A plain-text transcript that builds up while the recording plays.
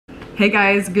Hey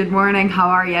guys, good morning, how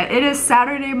are ya? It is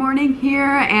Saturday morning here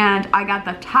and I got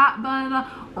the top bun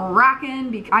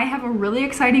rocking. I have a really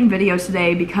exciting video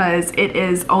today because it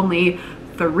is only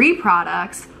 3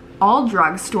 products, all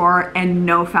drugstore and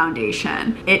no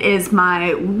foundation. It is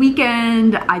my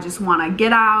weekend. I just wanna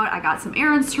get out. I got some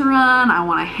errands to run. I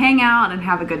wanna hang out and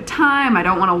have a good time. I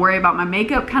don't wanna worry about my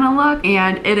makeup kind of look.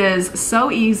 And it is so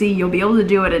easy. You'll be able to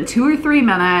do it in 2 or 3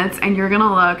 minutes and you're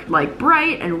gonna look like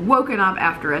bright and woken up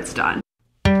after it's done.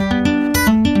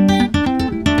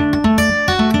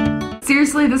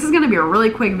 Seriously, this is gonna be a really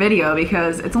quick video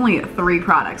because it's only 3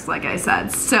 products, like I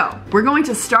said. So, we're going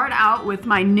to start out with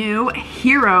my new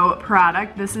hero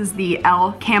product. This is the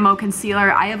Hr Camo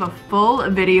Concealer. I have a full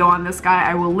video on this guy.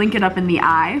 I will link it up in the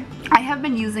eye. I have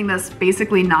been using this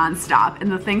basically non-stop,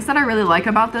 and the things that I really like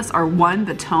about this are, 1,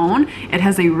 the tone. It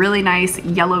has a really nice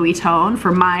yellowy tone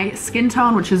for my skin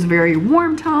tone, which is very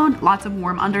warm toned, lots of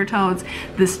warm undertones.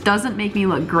 This doesn't make me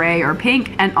look gray or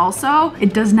pink, and also,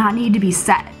 it does not need to be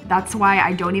set. That's why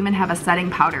I don't even have a setting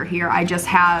powder here. I just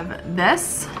have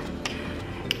this,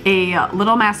 a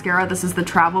little mascara. This is the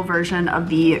travel version of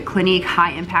the Clinique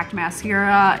High Impact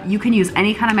Mascara. You can use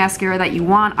any kind of mascara that you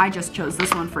want. I just chose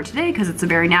this one for today because it's a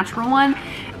very natural one.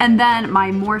 And then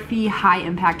my Morphe High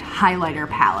Impact Highlighter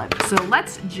Palette. So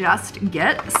let's just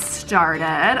get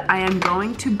started. I am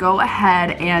going to go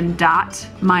ahead and dot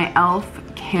my Hr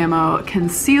Camo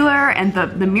Concealer, and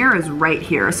the mirror is right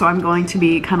here, so I'm going to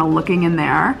be kind of looking in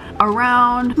there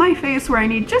around my face where I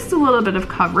need just a little bit of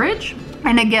coverage.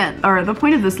 And again, the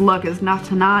point of this look is not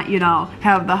to you know,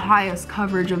 have the highest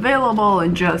coverage available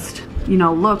and just, you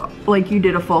know, look like you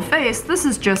did a full face. This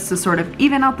is just to sort of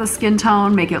even out the skin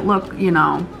tone, make it look, you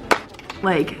know,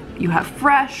 like you have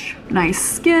fresh, nice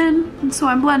skin, and so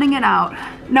I'm blending it out.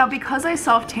 Now, because I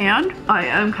self-tanned, I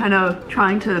am kind of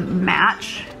trying to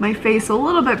match my face a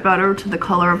little bit better to the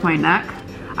color of my neck.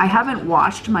 I haven't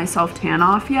washed my self-tan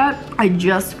off yet. I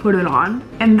just put it on.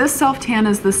 And this self-tan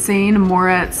is the St.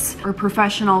 Moritz or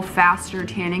Professional Faster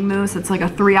Tanning Mousse. It's like a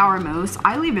 3-hour mousse.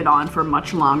 I leave it on for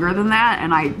much longer than that,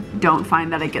 and I don't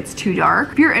find that it gets too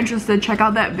dark. If you're interested, check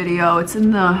out that video. It's in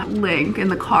the link in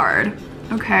the card.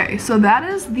 Okay, so that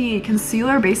is the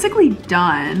concealer basically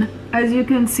done. As you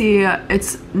can see,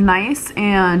 it's nice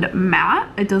and matte.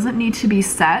 It doesn't need to be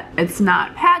set. It's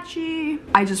not patchy.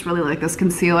 I just really like this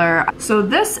concealer. So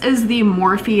this is the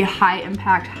Morphe High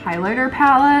Impact Highlighter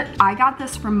Palette. I got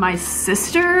this from my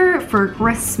sister for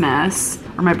Christmas,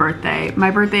 or my birthday.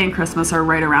 My birthday and Christmas are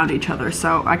right around each other,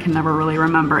 so I can never really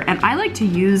remember. And I like to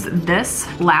use this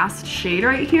last shade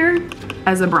right here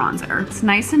as a bronzer. It's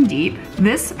nice and deep.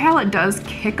 This palette does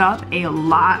kick up a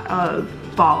lot of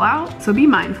fallout, so be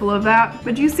mindful of that.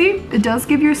 But you see, it does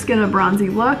give your skin a bronzy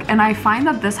look, and I find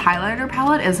that this highlighter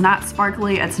palette is not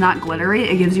sparkly, it's not glittery,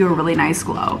 it gives you a really nice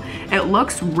glow. It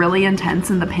looks really intense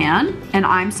in the pan, and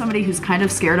I'm somebody who's kind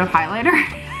of scared of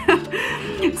highlighter.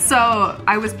 So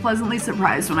I was pleasantly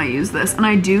surprised when I used this, and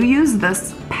I do use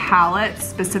this palette,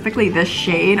 specifically this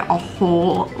shade, a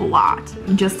whole lot,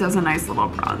 just as a nice little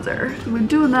bronzer. So we're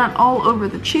doing that all over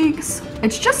the cheeks.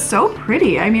 It's just so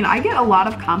pretty. I mean, I get a lot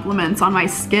of compliments on my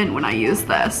skin when I use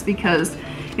this because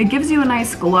it gives you a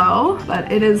nice glow,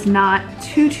 but it is not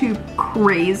too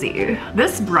crazy.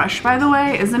 This brush, by the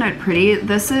way, isn't it pretty?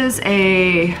 This is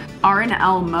a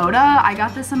R&L Moda. I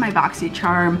got this in my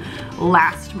BoxyCharm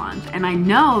last month, and I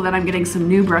know that I'm getting some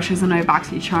new brushes in my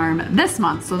BoxyCharm this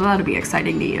month, so that'll be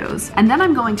exciting to use. And then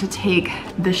I'm going to take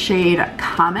the shade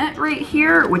Comet right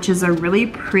here, which is a really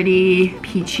pretty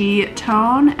peachy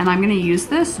tone, and I'm gonna use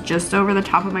this just over the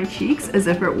top of my cheeks as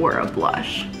if it were a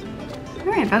blush.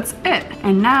 Alright, that's it.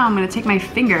 And now I'm gonna take my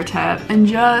fingertip and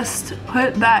just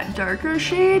put that darker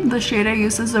shade, the shade I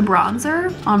use as a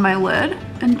bronzer, on my lid,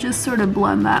 and just sort of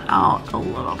blend that out a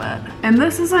little bit. And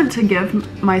this isn't to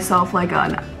give myself like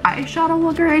an eyeshadow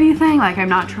look or anything. Like, I'm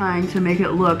not trying to make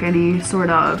it look any sort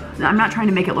of, I'm not trying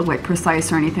to make it look like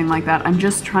precise or anything like that. I'm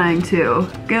just trying to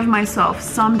give myself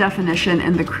some definition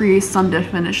in the crease, some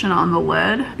definition on the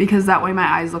lid, because that way my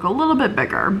eyes look a little bit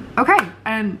bigger. Okay,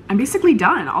 and I'm basically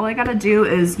done. All I gotta do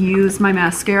is use my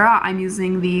mascara. I'm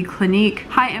using the Clinique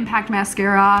High Impact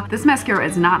Mascara. This mascara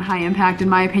is not high impact in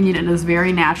my opinion. It is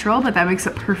very natural, but that makes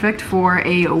it perfect for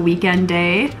a weekend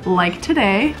day like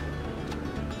today.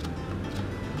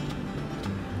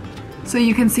 So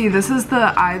you can see this is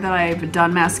the eye that I've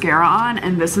done mascara on,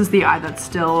 and this is the eye that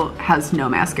still has no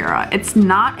mascara. It's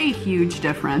not a huge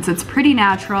difference. It's pretty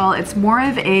natural. It's more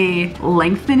of a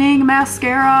lengthening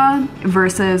mascara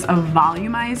versus a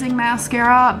volumizing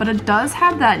mascara, but it does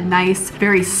have that nice,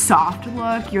 very soft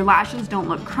look. Your lashes don't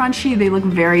look crunchy. They look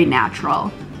very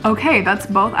natural. Okay, that's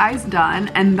both eyes done,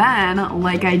 and then,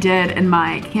 like I did in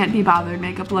my Can't Be Bothered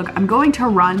makeup look, I'm going to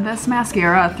run this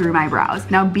mascara through my brows.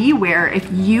 Now beware, if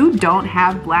you don't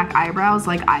have black eyebrows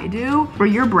like I do, or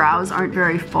your brows aren't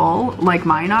very full like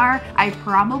mine are, I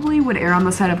probably would err on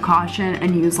the side of caution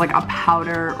and use like a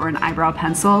powder or an eyebrow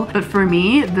pencil. But for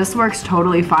me, this works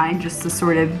totally fine just to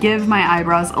sort of give my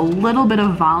eyebrows a little bit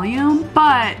of volume.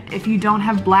 But if you don't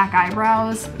have black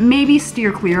eyebrows, maybe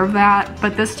steer clear of that.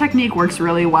 But this technique works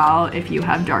really well if you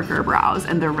have darker brows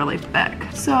and they're really thick.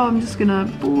 So I'm just gonna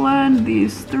blend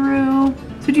these through.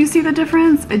 So do you see the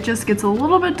difference? It just gets a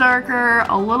little bit darker,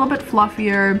 a little bit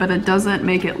fluffier, but it doesn't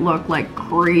make it look like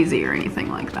crazy or anything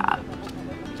like that.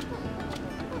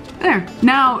 There.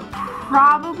 Now,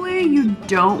 probably you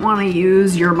don't want to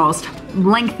use your most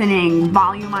lengthening,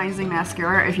 volumizing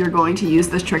mascara if you're going to use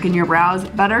this trick in your brows.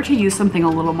 Better to use something a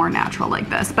little more natural like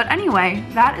this. But anyway,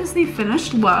 that is the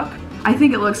finished look. I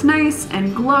think it looks nice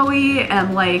and glowy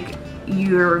and like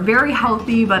you're very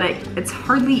healthy, but it's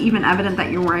hardly even evident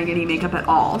that you're wearing any makeup at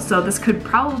all. So this could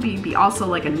probably be also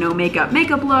like a no makeup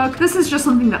look. This is just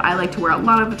something that I like to wear a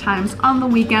lot of the times on the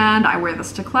weekend. I wear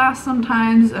this to class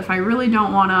sometimes if I really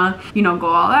don't wanna, you know, go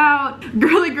all out.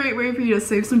 Really great way for you to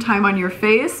save some time on your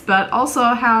face, but also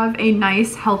have a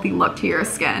nice healthy look to your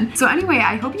skin. So anyway,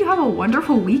 I hope you have a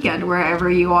wonderful weekend wherever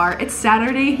you are. It's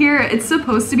Saturday here. It's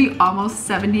supposed to be almost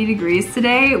 70 degrees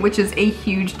today, which is a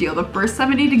huge deal. The first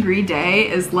 70-degree day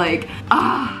is like,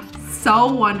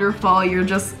 so wonderful. Your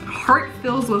just heart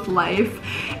fills with life.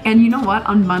 And you know what?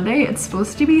 On Monday, it's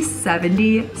supposed to be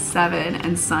 77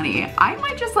 and sunny. I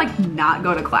might just like not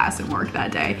go to class and work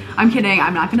that day. I'm kidding.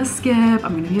 I'm not gonna skip.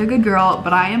 I'm gonna be a good girl,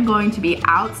 but I am going to be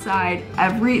outside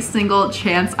every single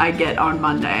chance I get on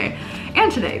Monday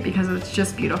and today because it's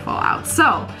just beautiful out.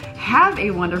 So have a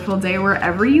wonderful day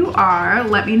wherever you are.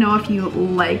 Let me know if you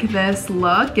like this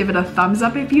look. Give it a thumbs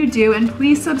up if you do, and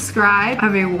please subscribe.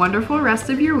 Have a wonderful rest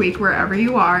of your week wherever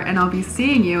you are, and I'll be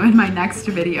seeing you in my next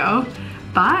video.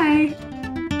 Bye!